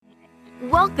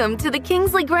Welcome to the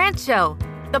Kingsley Grant Show,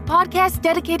 the podcast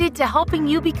dedicated to helping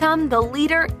you become the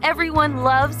leader everyone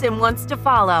loves and wants to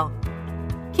follow.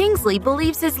 Kingsley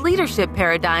believes his leadership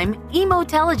paradigm,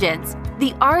 emotelligence,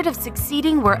 the art of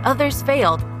succeeding where others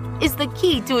failed, is the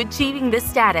key to achieving this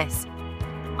status.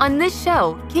 On this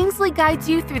show, Kingsley guides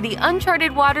you through the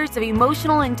uncharted waters of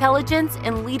emotional intelligence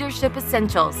and leadership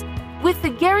essentials, with the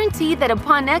guarantee that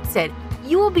upon exit,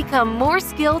 you will become more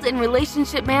skilled in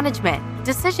relationship management,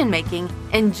 decision-making,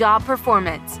 and job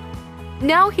performance.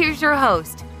 Now here's your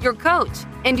host, your coach,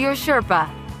 and your Sherpa,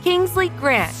 Kingsley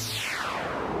Grant.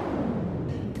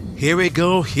 Here we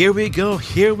go.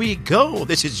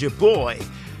 This is your boy,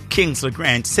 Kingsley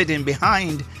Grant, sitting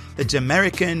behind the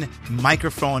Jamaican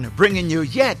microphone, bringing you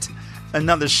yet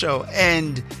another show.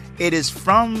 And it is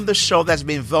from the show that's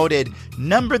been voted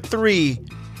number 3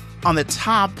 on the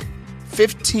top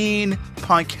 15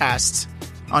 podcasts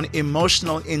on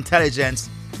emotional intelligence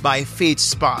by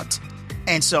FeedSpot.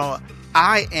 And so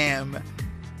I am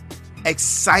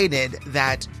excited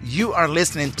that you are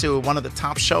listening to one of the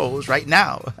top shows right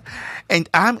now. And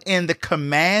I'm in the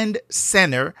command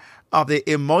center of the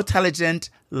Emotelligent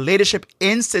Leadership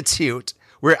Institute,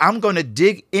 where I'm going to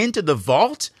dig into the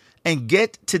vault and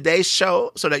get today's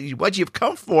show so that what you've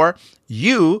come for,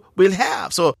 you will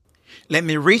have. So let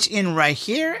me reach in right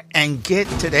here and get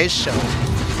today's show.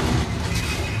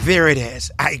 There it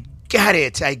is. I got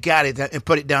it. And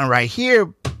put it down right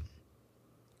here.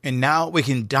 And now we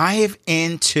can dive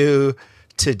into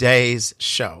today's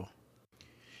show.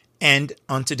 And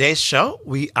on today's show,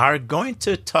 we are going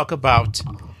to talk about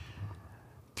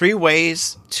 3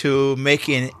 ways to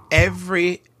making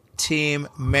every team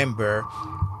member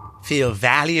feel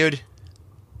valued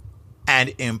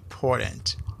and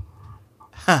important.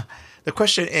 The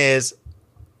question is,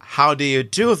 how do you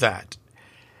do that?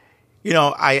 You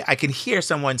know, I can hear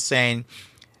someone saying,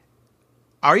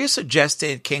 are you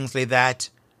suggesting, Kingsley, that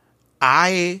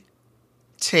I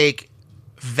take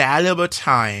valuable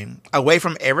time away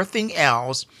from everything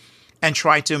else and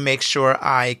try to make sure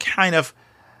I kind of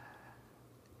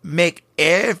make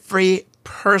every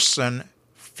person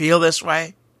feel this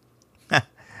way?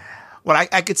 Well,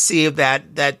 I could see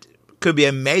that could be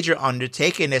a major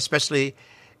undertaking, especially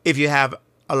if you have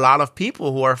a lot of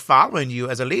people who are following you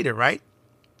as a leader, right?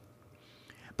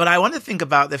 But I want to think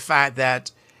about the fact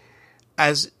that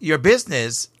as your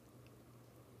business,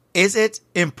 is it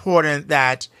important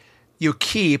that you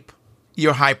keep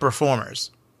your high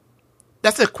performers?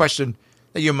 That's a question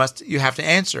that you have to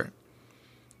answer.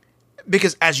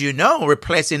 Because as you know,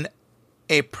 replacing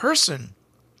a person,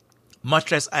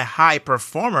 much less a high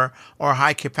performer or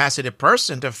high capacity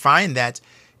person, to find that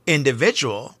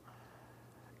individual,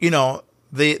 you know,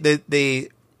 the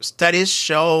studies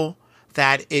show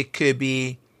that it could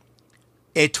be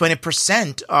a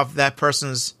 20% of that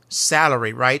person's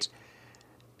salary, right?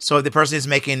 So if the person is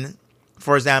making,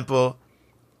 for example,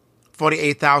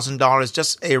 $48,000,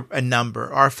 just a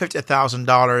number, or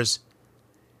 $50,000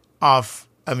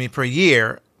 per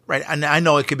year, right? And I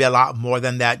know it could be a lot more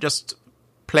than that. Just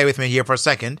play with me here for a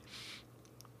second.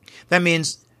 That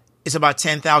means it's about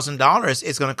 $10,000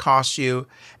 it's going to cost you.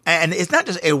 And it's not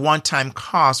just a one-time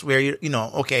cost where,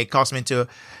 it cost me to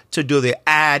do the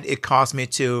ad. It cost me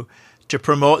to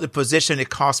promote the position. It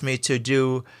cost me to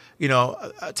do,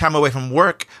 time away from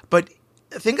work. But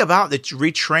think about the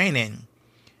retraining,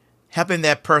 helping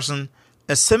that person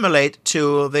assimilate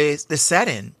to the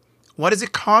setting. What does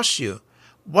it cost you?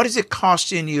 What is it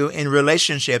costing you in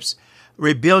relationships,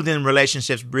 rebuilding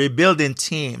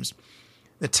teams?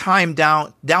 The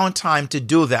downtime to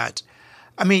do that.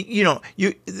 I mean,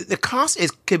 the cost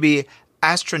could be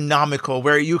astronomical,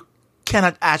 where you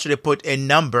cannot actually put a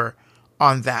number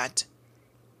on that.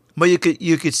 But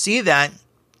you could see that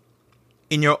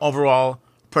in your overall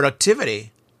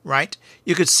productivity, right?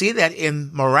 You could see that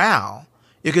in morale.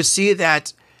 You could see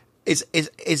that it's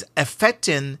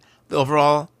affecting the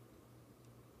overall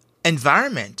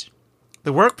environment,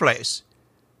 the workplace.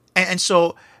 And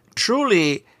so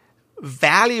truly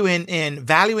valuing and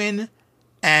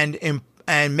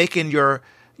making your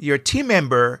team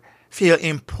member feel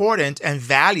important and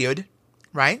valued,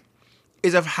 right,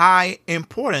 is of high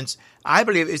importance. I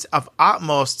believe it's of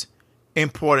utmost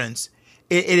importance.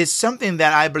 It is something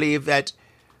that I believe that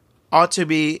ought to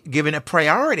be given a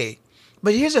priority.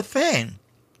 But here's the thing.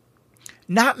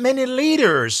 Not many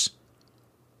leaders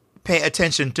pay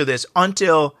attention to this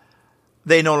until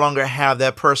they no longer have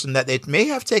that person that they may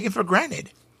have taken for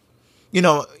granted.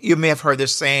 You may have heard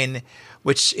this saying,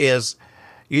 which is,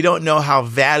 you don't know how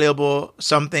valuable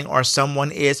something or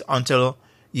someone is until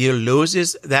you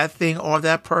loses that thing or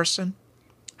that person.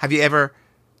 Have you ever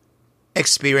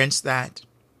experienced that.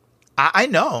 I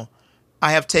know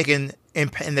I have taken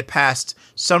in the past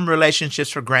some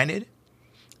relationships for granted.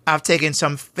 I've taken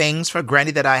some things for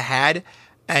granted that I had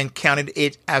and counted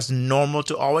it as normal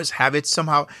to always have it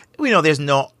somehow. We know there's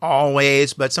no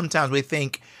always, but sometimes we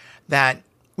think that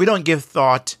we don't give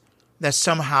thought that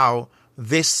somehow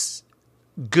this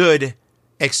good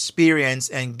experience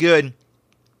and good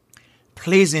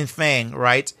pleasing thing,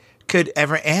 right, could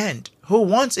ever end. Who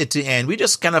wants it to end? We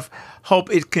just kind of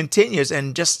hope it continues,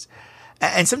 and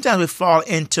sometimes we fall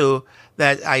into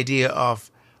that idea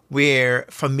of where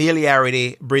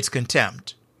familiarity breeds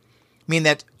contempt. Meaning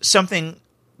that something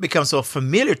becomes so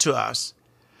familiar to us,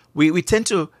 we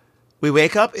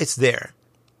wake up, it's there.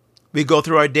 We go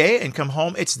through our day and come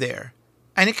home, it's there.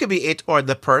 And it could be it or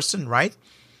the person, right?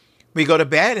 We go to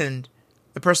bed and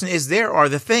the person is there or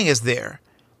the thing is there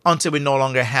until we no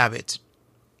longer have it.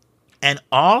 And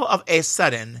all of a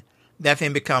sudden, that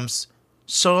thing becomes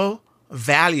so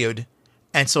valued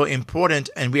and so important,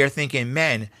 and we are thinking,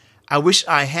 man, I wish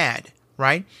I had,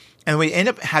 right? And we end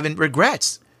up having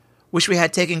regrets. Wish we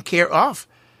had taken care of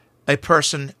a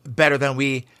person better than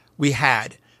we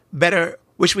had.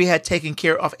 Wish we had taken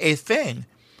care of a thing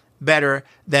better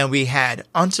than we had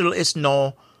until it's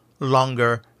no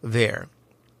longer there.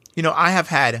 You know, I have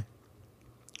had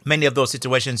many of those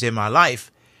situations in my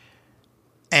life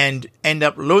and end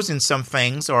up losing some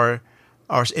things or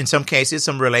in some cases,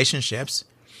 some relationships.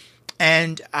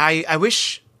 And I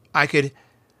wish I could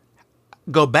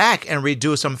go back and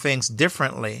redo some things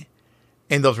differently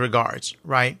in those regards,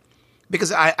 right?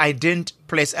 Because I didn't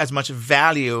place as much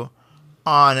value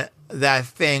on that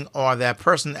thing or that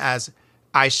person as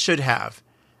I should have.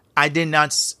 I did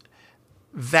not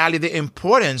value the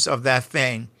importance of that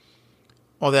thing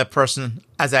or that person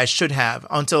as I should have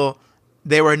until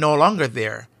they were no longer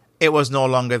there. It was no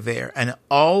longer there. And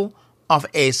all of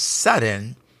a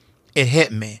sudden, it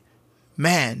hit me.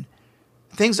 Man,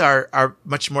 things are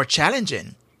much more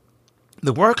challenging.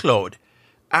 The workload.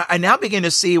 I now begin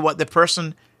to see what the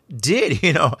person did.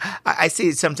 You know, I see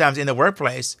it sometimes in the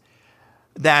workplace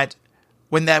that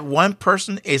when that one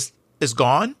person is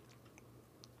gone,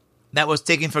 that was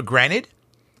taken for granted,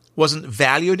 wasn't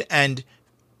valued and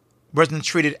wasn't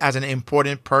treated as an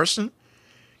important person,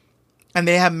 and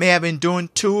they may have been doing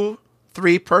 2-3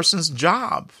 persons'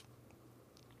 job,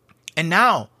 and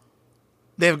now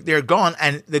they're gone,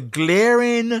 and the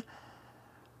glaring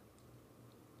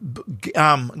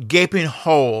gaping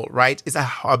hole, right, is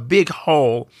a big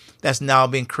hole that's now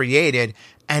been created,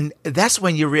 and that's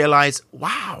when you realize,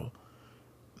 wow,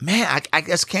 man, I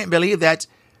just can't believe that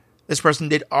this person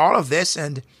did all of this,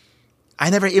 and I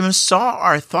never even saw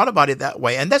or thought about it that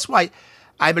way. And that's why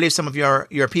I believe some of your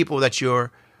people that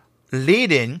you're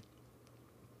leading,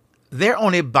 they're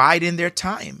only biding their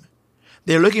time.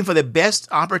 They're looking for the best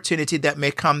opportunity that may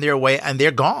come their way, and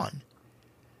they're gone.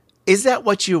 Is that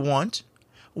what you want?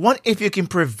 What if you can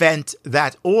prevent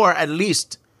that, or at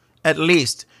least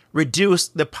reduce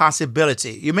the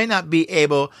possibility? You may not be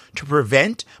able to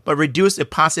prevent, but reduce the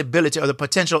possibility or the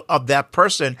potential of that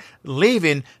person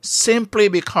leaving simply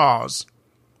because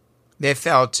they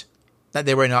felt that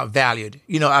they were not valued.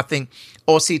 You know, I think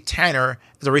O.C. Tanner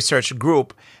is a research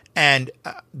group, and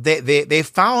they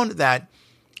found that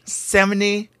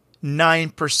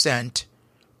 79%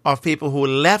 of people who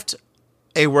left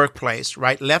a workplace,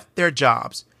 right, left their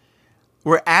jobs,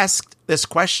 were asked this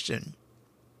question: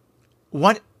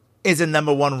 what is the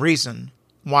number one reason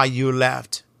why you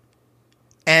left?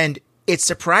 And it's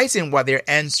surprising what the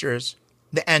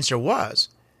answer was.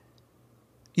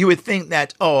 You would think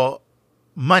that,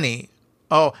 money.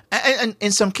 And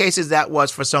in some cases that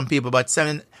was for some people, but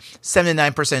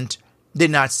 79%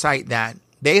 did not cite that.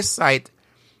 They cite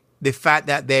the fact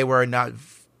that they were not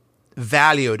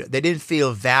valued. They didn't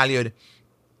feel valued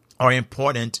or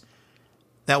important,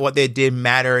 that what they did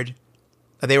mattered,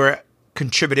 that they were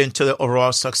contributing to the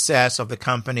overall success of the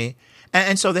company.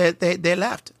 And so they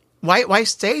left. Why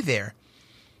stay there?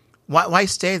 Why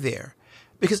stay there?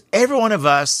 Because every one of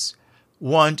us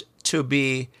want to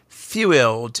be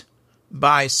fueled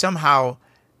by somehow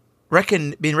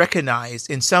being recognized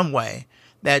in some way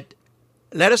that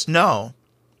let us know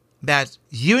that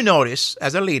you notice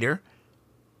as a leader,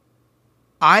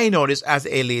 I notice as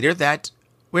a leader that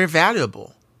we're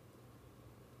valuable,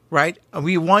 right?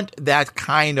 We want that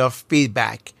kind of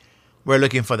feedback. We're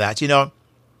looking for that. You know,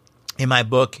 in my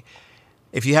book,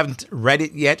 if you haven't read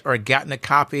it yet or gotten a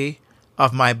copy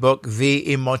of my book,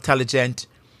 The Immortelligent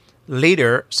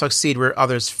Leader, Succeed Where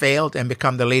Others Failed and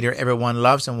Become the Leader Everyone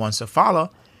Loves and Wants to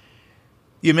Follow,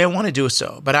 you may want to do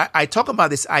so. But I talk about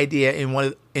this idea in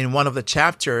one of the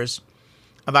chapters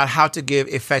about how to give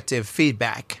effective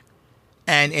feedback.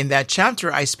 And in that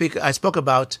chapter, I spoke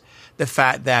about the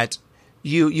fact that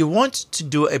you want to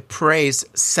do a praise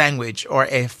sandwich or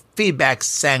a feedback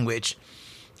sandwich.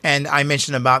 And I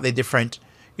mentioned about the different,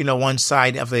 one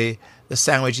side of the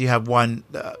sandwich, you have one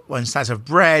slice of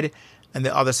bread and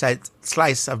the other side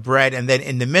slice of bread. And then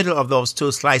in the middle of those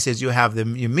two slices, you have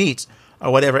your meat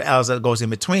or whatever else that goes in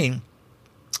between.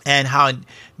 And how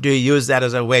do you use that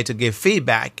as a way to give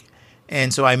feedback?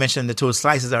 And so I mentioned the two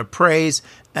slices are praise,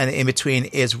 and in between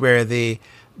is where the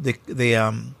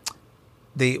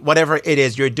whatever it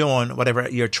is you're doing, whatever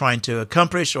you're trying to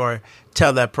accomplish or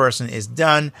tell that person is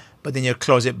done, but then you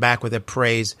close it back with a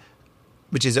praise,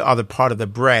 which is the other part of the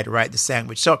bread, right? The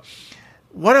sandwich. So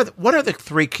what are the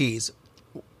three keys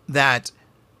that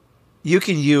you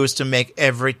can use to make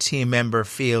every team member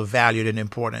feel valued and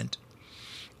important?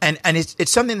 And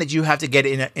it's something that you have to get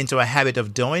into a habit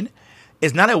of doing.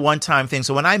 It's not a one-time thing.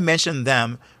 So when I mention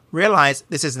them, realize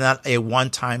this is not a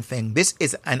one-time thing. This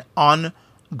is an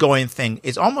ongoing thing.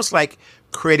 It's almost like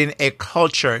creating a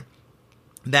culture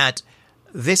that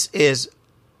this is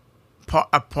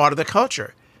a part of the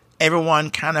culture.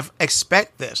 Everyone kind of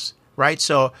expect this, right?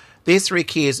 So these three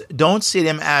keys, don't see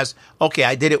them as, okay,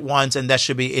 I did it once and that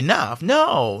should be enough.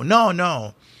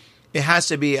 No. It has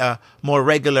to be a more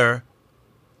regular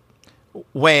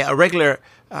way, a regular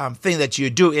thing that you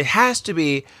do. It has to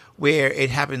be where it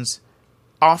happens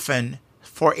often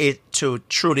for it to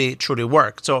truly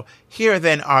work. So here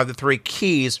then are the three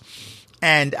keys,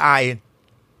 and I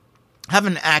have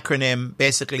an acronym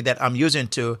basically that I'm using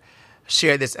to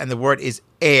share this, and the word is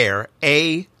AIR,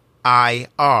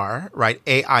 A-I-R, right?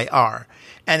 A-I-R.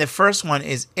 And the first one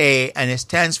is A, and it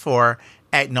stands for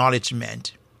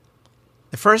acknowledgement.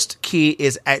 The first key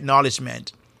is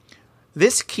acknowledgement.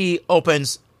 This key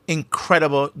opens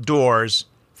incredible doors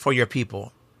for your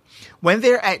people. When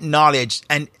they're acknowledged,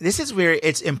 and this is where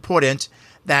it's important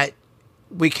that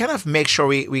we kind of make sure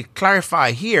we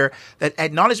clarify here that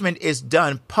acknowledgement is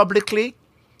done publicly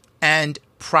and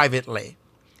privately.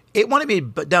 It want to be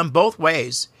done both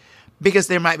ways, because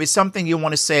there might be something you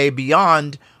want to say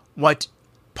beyond what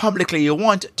publicly you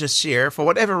want to share for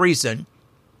whatever reason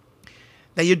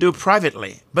that you do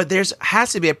privately. But there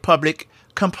has to be a public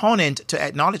component to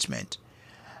acknowledgement.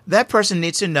 That person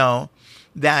needs to know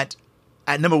that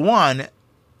at number one,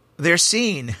 they're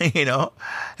seen.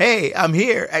 Hey, I'm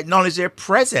here. Acknowledge their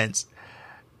presence.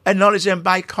 Acknowledge them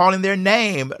by calling their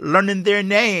name, learning their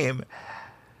name,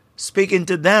 speaking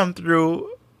to them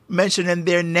through mentioning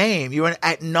their name. You want to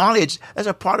acknowledge that's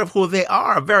a part of who they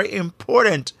are, a very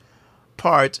important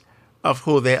part of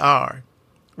who they are,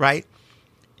 right?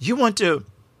 You want to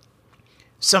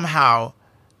somehow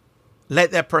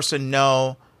let that person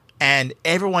know and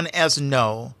everyone else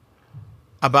know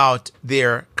about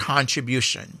their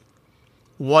contribution,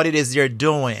 what it is they're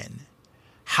doing,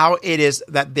 how it is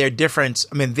that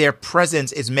their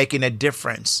presence is making a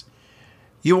difference.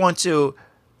 You want to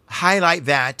highlight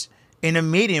that in a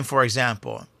meeting, for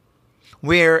example,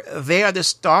 where they are the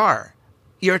star.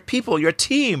 Your people, your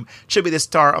team should be the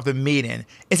star of the meeting.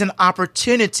 It's an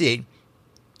opportunity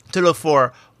to look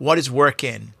for what is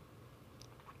working,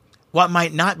 what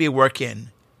might not be working,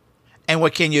 and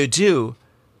what can you do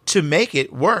to make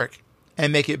it work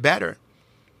and make it better.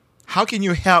 How can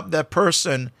you help that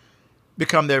person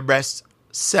become their best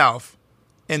self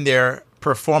in their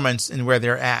performance and where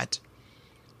they're at?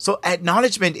 So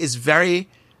acknowledgement is very,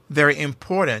 very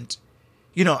important.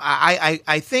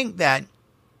 I think that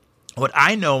what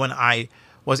I know when I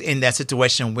was in that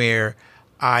situation where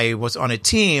I was on a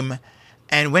team,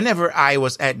 and whenever I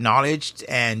was acknowledged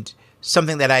and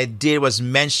something that I did was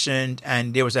mentioned,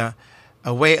 and there was a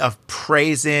way of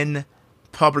praising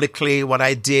publicly what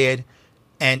I did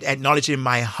and acknowledging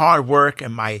my hard work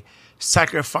and my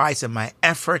sacrifice and my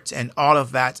effort and all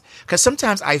of that. Because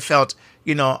sometimes I felt,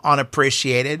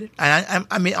 unappreciated. And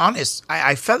I mean, honest,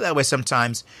 I felt that way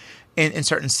sometimes in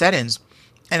certain settings.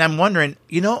 And I'm wondering,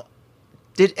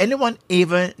 did anyone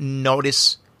even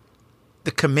notice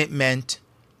the commitment,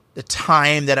 the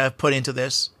time that I've put into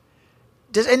this?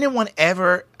 Does anyone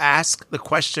ever ask the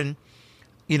question,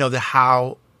 the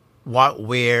how, what,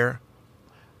 where,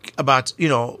 about,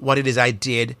 what it is I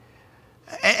did?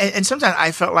 And sometimes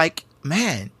I felt like,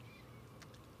 man,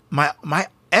 my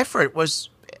effort was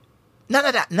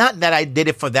not that I did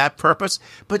it for that purpose,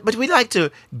 but we like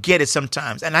to get it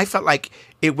sometimes. And I felt like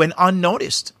it went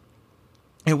unnoticed.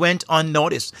 It went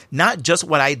unnoticed. Not just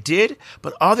what I did,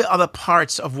 but all the other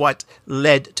parts of what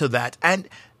led to that. And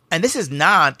this is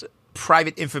not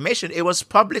private information. It was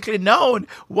publicly known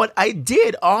what I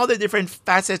did, all the different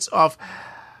facets of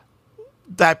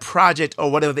that project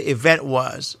or whatever the event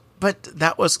was. But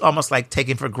that was almost like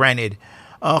taken for granted.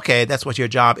 Okay, that's what your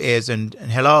job is. And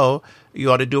hello,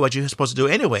 you ought to do what you're supposed to do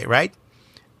anyway, right?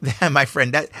 My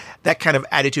friend, that kind of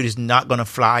attitude is not going to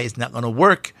fly. It's not going to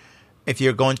work if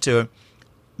you're going to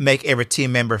make every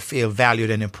team member feel valued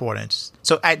and important.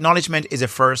 So acknowledgement is the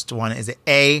first one, is the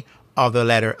A of the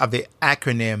letter of the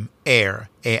acronym AIR,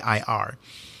 AIR.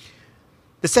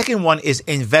 The second one is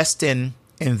investing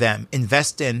in them,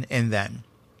 investing in them.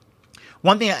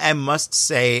 One thing I must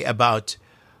say about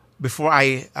before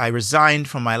I resigned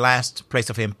from my last place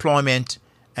of employment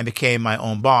and became my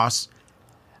own boss,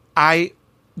 I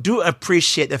do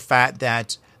appreciate the fact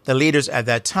that the leaders at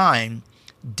that time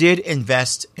did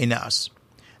invest in us.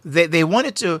 They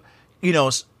wanted to,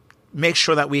 make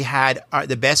sure that we had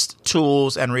the best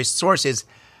tools and resources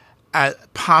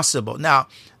possible. Now,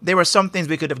 there were some things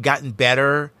we could have gotten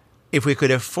better if we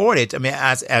could afford it. I mean,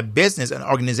 as a business, an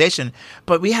organization,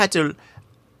 but we had to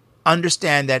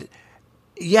understand that,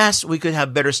 yes, we could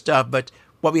have better stuff, but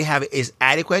what we have is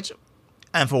adequate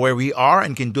and for where we are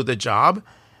and can do the job.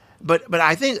 But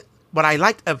I think what I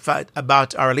liked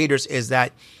about our leaders is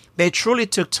that they truly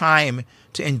took time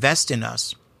to invest in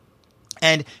us.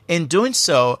 And in doing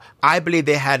so, I believe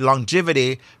they had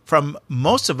longevity from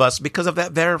most of us because of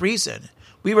that very reason.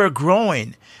 We were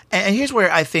growing. And here's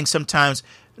where I think sometimes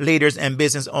leaders and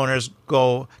business owners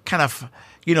go kind of,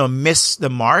 miss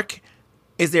the mark,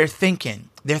 is their thinking.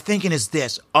 Their thinking is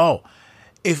this: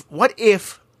 what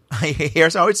if,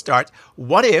 here's how it starts.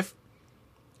 What if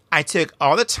I took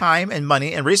all the time and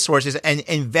money and resources and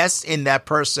invest in that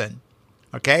person?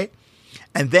 Okay?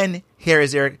 And then here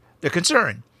is their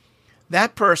concern.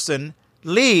 That person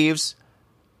leaves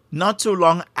not too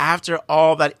long after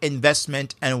all that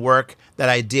investment and work that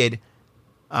I did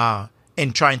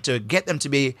in trying to get them to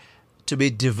be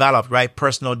developed, right?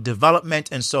 Personal development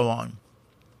and so on.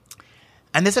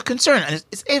 And there's a concern, and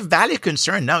it's a valid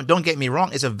concern. Now, don't get me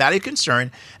wrong, it's a valid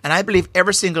concern, and I believe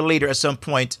every single leader at some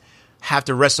point have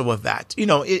to wrestle with that.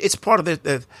 It's part of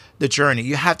the journey.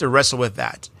 You have to wrestle with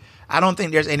that. I don't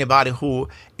think there's anybody who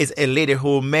is a leader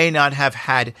who may not have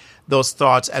had those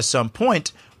thoughts at some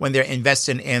point when they're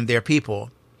investing in their people.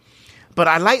 But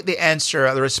I like the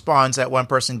answer, the response that one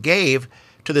person gave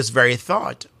to this very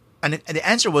thought. And the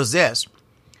answer was this: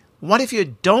 what if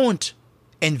you don't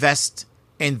invest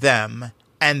in them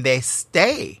and they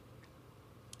stay?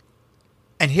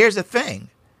 And here's the thing.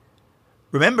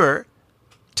 Remember,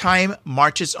 time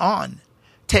marches on.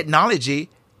 Technology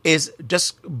is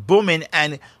just booming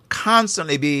and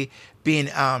constantly being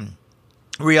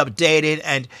re-updated.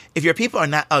 And if your people are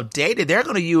not updated, they're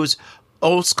going to use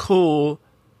old school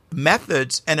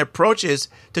methods and approaches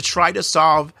to try to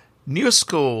solve new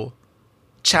school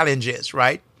challenges,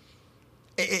 right?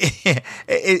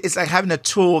 It's like having a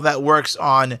tool that works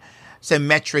on, say,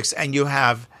 metrics, and you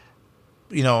have,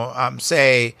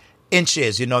 say,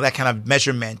 inches, that kind of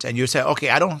measurement. And you say, okay,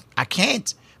 I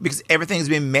can't, because everything's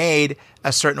been made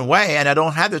a certain way and I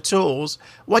don't have the tools.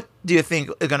 What do you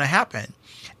think is going to happen?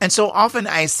 And so often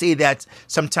I see that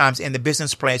sometimes in the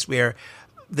business place where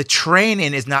the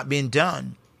training is not being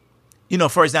done.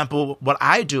 For example, what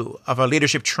I do of a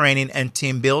leadership training and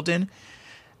team building,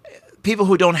 people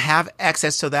who don't have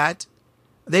access to that,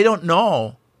 they don't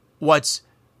know what's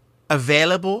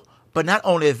available. But not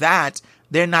only that,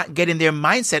 they're not getting their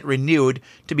mindset renewed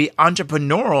to be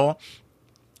entrepreneurial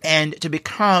and to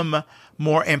become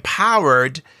more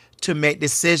empowered to make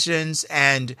decisions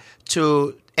and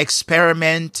to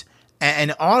experiment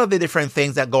and all of the different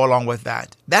things that go along with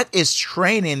that. That is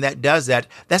training that does that.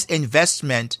 That's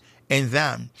investment in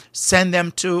them. Send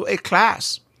them to a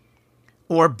class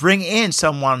or bring in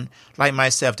someone like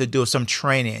myself to do some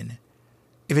training.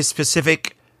 If it's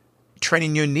specific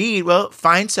training you need, well,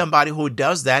 find somebody who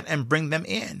does that and bring them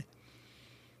in.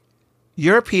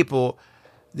 Your people,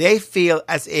 they feel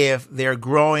as if they're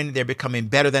growing, they're becoming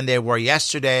better than they were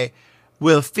yesterday,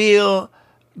 will feel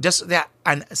just that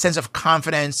sense of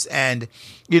confidence and,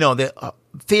 the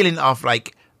feeling of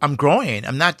like, I'm growing.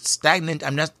 I'm not stagnant.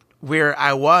 I'm not where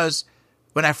I was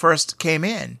when I first came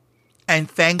in.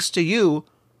 And thanks to you,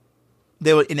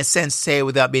 they will, in a sense, say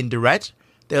without being direct,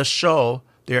 they'll show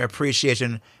their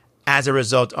appreciation as a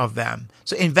result of them.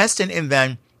 So investing in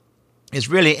them is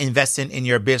really investing in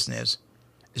your business.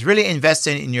 It's really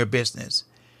investing in your business.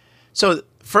 So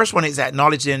first one is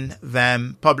acknowledging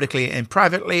them publicly and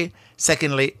privately.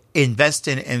 Secondly,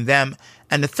 investing in them.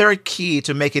 And the third key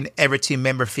to making every team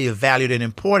member feel valued and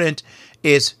important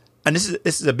is, and this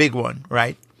is a big one,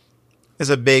 right? It's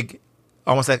a big,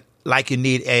 almost like you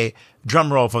need a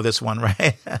drum roll for this one,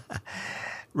 right?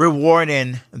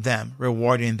 rewarding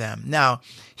them. Now,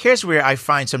 here's where I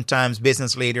find sometimes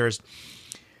business leaders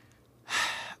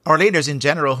or leaders in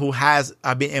general who have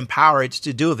been empowered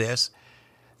to do this,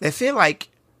 they feel like,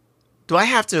 do I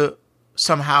have to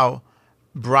somehow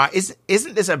bribe?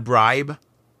 Isn't this a bribe?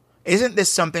 Isn't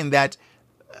this something that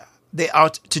they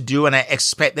ought to do and I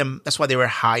expect them, that's why they were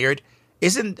hired?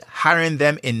 Isn't hiring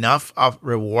them enough of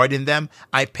rewarding them?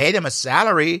 I pay them a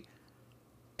salary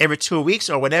every 2 weeks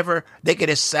or whenever they get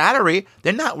a salary.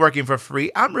 They're not working for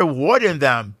free. I'm rewarding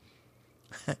them.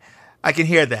 I can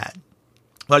hear that.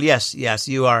 Well, yes,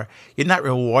 you are. You're not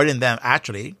rewarding them,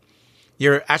 actually.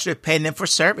 You're actually paying them for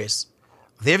service.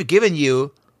 They've given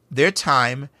you their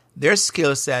time, their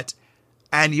skill set,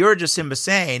 and you're just simply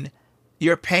saying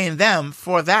you're paying them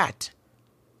for that.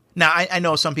 Now, I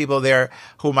know some people there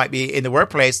who might be in the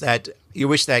workplace that you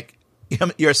wish that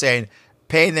you're saying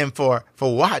paying them for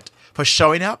what? For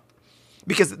showing up?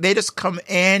 Because they just come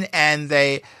in and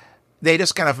they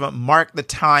just kind of mark the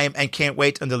time and can't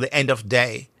wait until the end of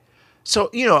day.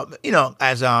 So,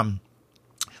 as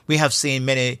we have seen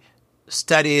many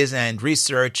studies and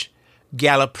research,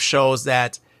 Gallup shows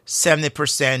that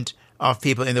 70% of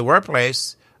people in the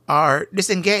workplace are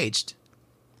disengaged.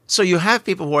 So you have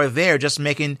people who are there just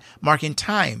marking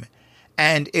time.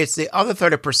 And it's the other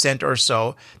 30% or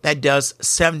so that does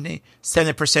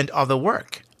 70% of the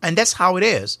work. And that's how it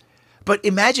is. But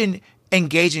imagine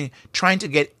engaging, trying to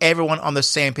get everyone on the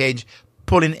same page,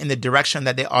 pulling in the direction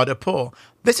that they ought to pull.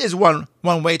 This is one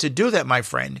way to do that, my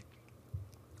friend.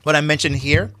 What I mentioned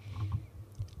here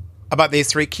about these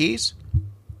 3 keys,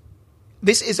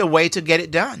 this is a way to get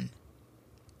it done.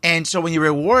 And so when you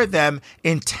reward them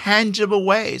in tangible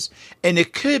ways, and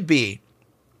it could be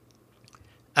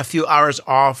a few hours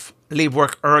off, leave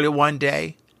work early one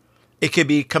day. It could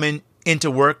be coming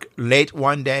into work late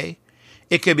one day.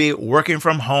 It could be working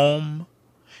from home.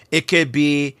 It could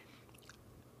be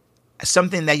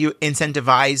something that you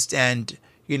incentivized and,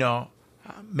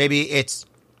 maybe it's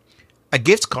a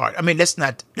gift card. I mean, let's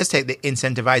take the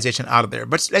incentivization out of there.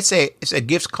 But let's say it's a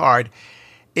gift card.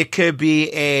 It could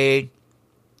be a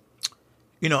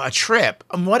trip,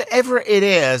 whatever it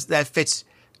is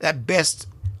that best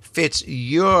fits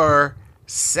your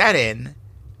setting.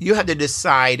 You have to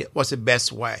decide what's the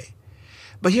best way.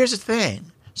 But here's the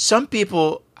thing. Some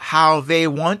people, how they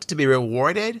want to be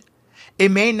rewarded, it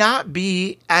may not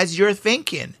be as you're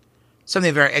thinking.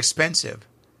 Something very expensive.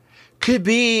 Could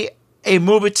be a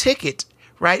movie ticket,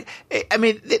 right? I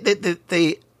mean,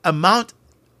 the amount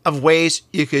of ways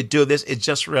you could do this is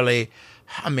just really,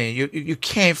 you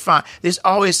can't find, there's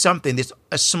always something. There's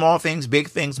small things, big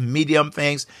things, medium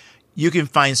things. You can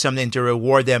find something to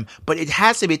reward them, but it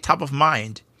has to be top of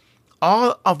mind.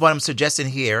 All of what I'm suggesting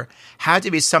here has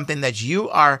to be something that you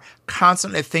are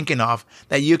constantly thinking of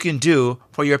that you can do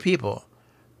for your people.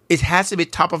 It has to be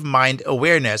top of mind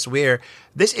awareness where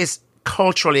this is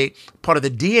culturally part of the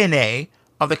DNA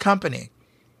of the company.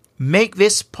 Make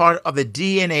this part of the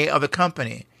DNA of the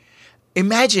company.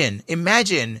 Imagine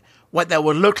what that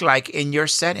would look like in your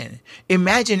setting.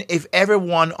 Imagine if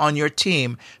everyone on your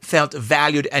team felt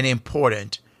valued and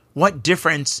important. What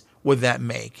difference would that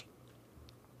make?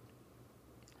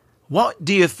 What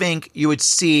do you think you would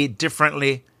see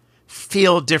differently,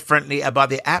 feel differently about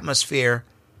the atmosphere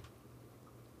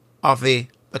of the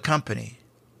company?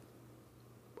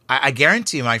 I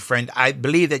guarantee you, my friend, I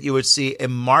believe that you would see a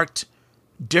marked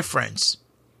difference.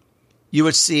 You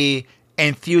would see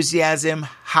enthusiasm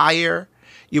higher.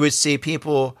 You would see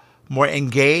people more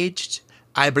engaged.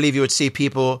 I believe you would see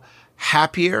people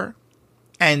happier.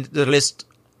 And the list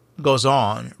goes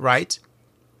on, right?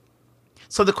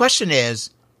 So the question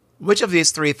is, which of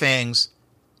these 3 things,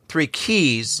 3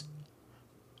 keys,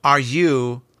 are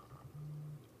you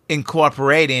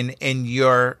incorporating in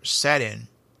your setting?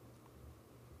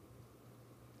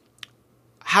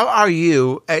 How are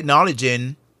you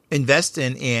acknowledging,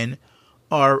 investing in,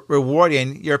 or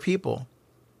rewarding your people?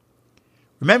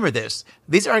 Remember this.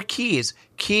 These are keys.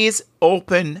 Keys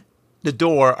open the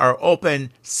door or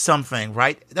open something,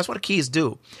 right? That's what keys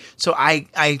do. So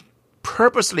I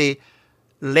purposely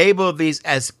label these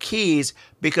as keys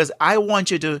because I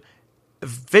want you to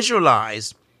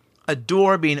visualize a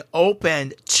door being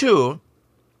opened to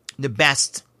the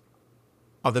best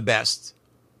of the best.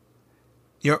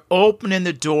 You're opening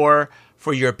the door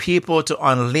for your people to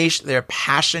unleash their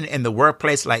passion in the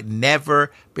workplace like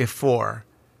never before.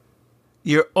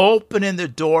 You're opening the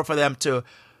door for them to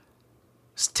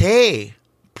stay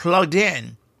plugged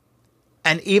in.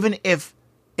 And even if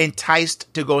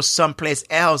enticed to go someplace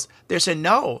else, they say,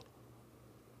 no.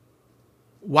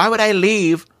 Why would I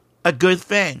leave a good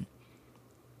thing?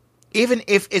 even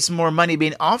if it's more money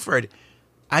being offered,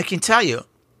 I can tell you,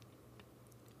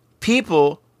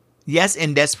 people, yes,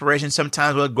 in desperation,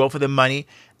 sometimes will go for the money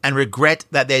and regret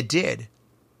that they did.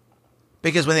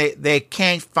 Because when they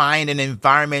can't find an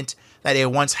environment that they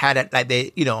once had, like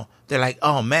they're like,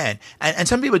 oh man. And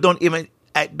some people don't even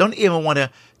want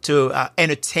to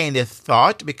entertain the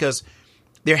thought because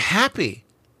they're happy.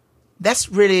 That's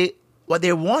really what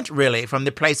they want, really, from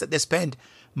the place that they spend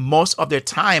most of their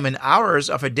time and hours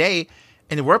of a day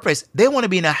in the workplace. They want to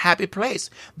be in a happy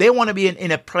place. They want to be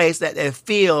in a place that they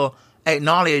feel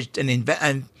acknowledged and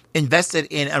invested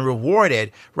in and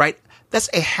rewarded, right? That's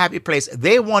a happy place.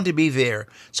 They want to be there.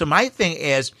 So my thing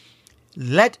is,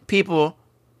 let people,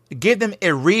 give them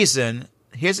a reason.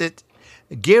 Here's it.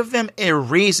 Give them a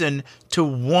reason to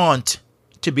want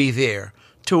to be there,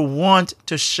 to want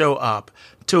to show up,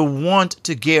 to want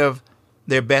to give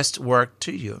their best work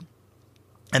to you.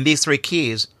 And these 3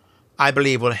 keys, I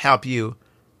believe, will help you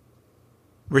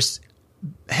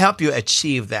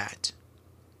achieve that.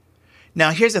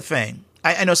 Now, here's the thing.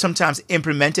 I know sometimes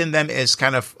implementing them is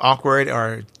kind of awkward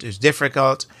or is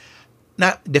difficult.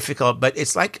 Not difficult, but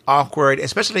it's like awkward,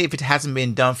 especially if it hasn't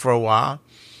been done for a while.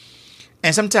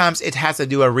 And sometimes it has to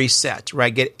do a reset,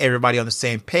 right? Get everybody on the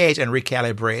same page and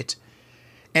recalibrate.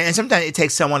 And sometimes it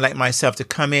takes someone like myself to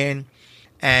come in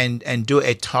and do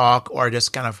a talk or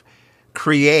just kind of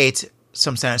create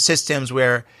some kind of systems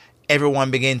where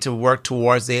everyone begin to work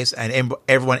towards this and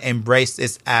everyone embrace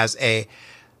this as a,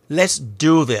 let's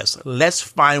do this. Let's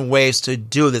find ways to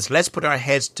do this. Let's put our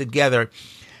heads together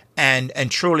and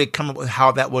truly come up with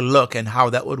how that would look and how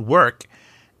that would work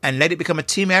and let it become a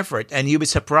team effort, and you'll be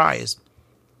surprised.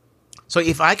 So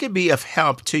if I could be of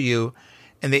help to you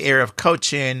in the area of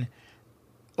coaching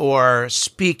or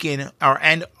speaking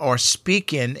or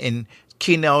speaking in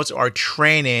keynotes or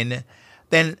training,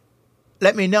 then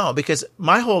let me know, because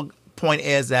my whole point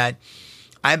is that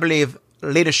I believe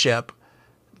leadership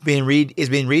is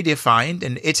being redefined,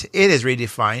 and it is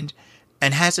redefined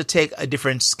and has to take a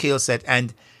different skill set.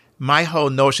 And my whole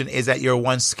notion is that you're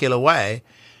one skill away,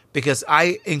 because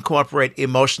I incorporate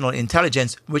emotional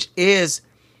intelligence, which is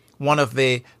one of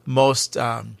the most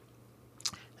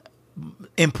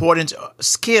important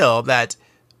skill that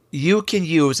you can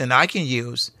use and I can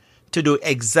use to do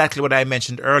exactly what I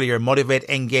mentioned earlier: motivate,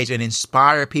 engage, and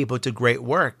inspire people to great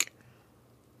work,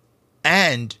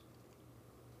 and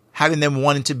having them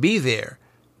wanting to be there.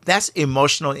 That's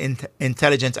emotional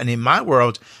intelligence. And in my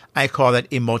world, I call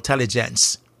that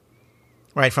emotelligence.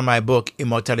 Right, from my book,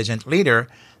 Emotelligent Leader,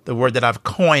 the word that I've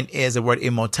coined is the word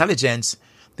emotelligence,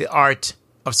 the art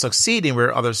of succeeding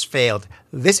where others failed.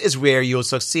 This is where you'll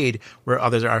succeed where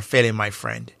others are failing, my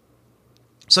friend.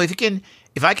 So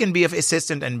if I can be of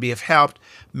assistance and be of help,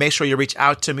 make sure you reach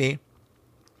out to me.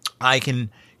 I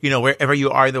can, wherever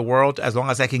you are in the world, as long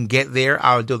as I can get there,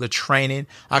 I'll do the training.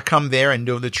 I'll come there and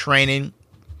do the training,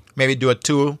 maybe do a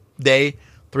 2-day,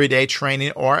 3-day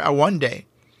training, or a 1-day,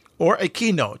 or a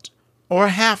keynote, or a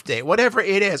half-day, whatever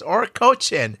it is, or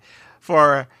coaching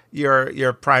for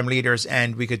your prime leaders,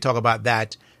 and we could talk about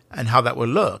that and how that will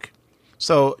look.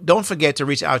 So don't forget to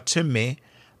reach out to me.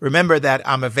 Remember that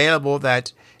I'm available,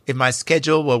 that if my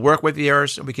schedule will work with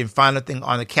yours, we can find a thing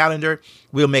on the calendar,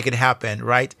 we'll make it happen,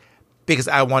 right? Because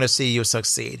I want to see you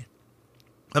succeed.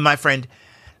 And my friend,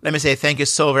 let me say thank you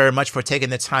so very much for taking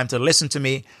the time to listen to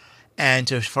me and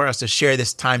for us to share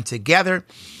this time together.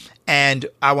 And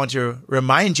I want to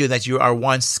remind you that you are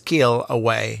one skill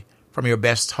away from your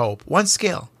best hope. One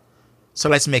skill. So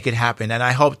let's make it happen. And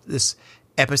I hope this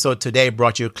episode today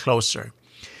brought you closer.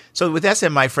 So with that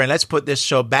said, my friend, let's put this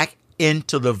show back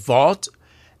into the vault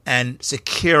and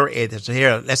secure it. So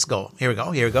here, let's go. Here we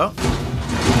go.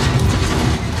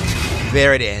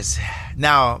 There it is.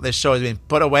 Now the show has been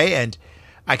put away, and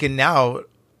I can now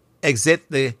exit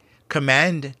the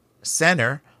command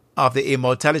center of the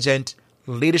Emotelligent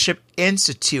Leadership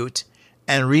Institute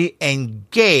and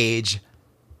re-engage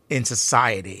in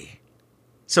society.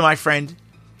 So my friend,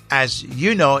 as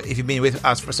you know, if you've been with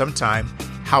us for some time,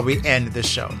 how we end the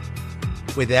show.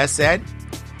 With that said,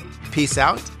 peace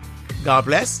out, God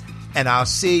bless, and I'll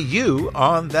see you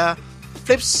on the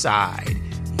flip side.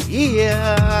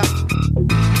 Yeah.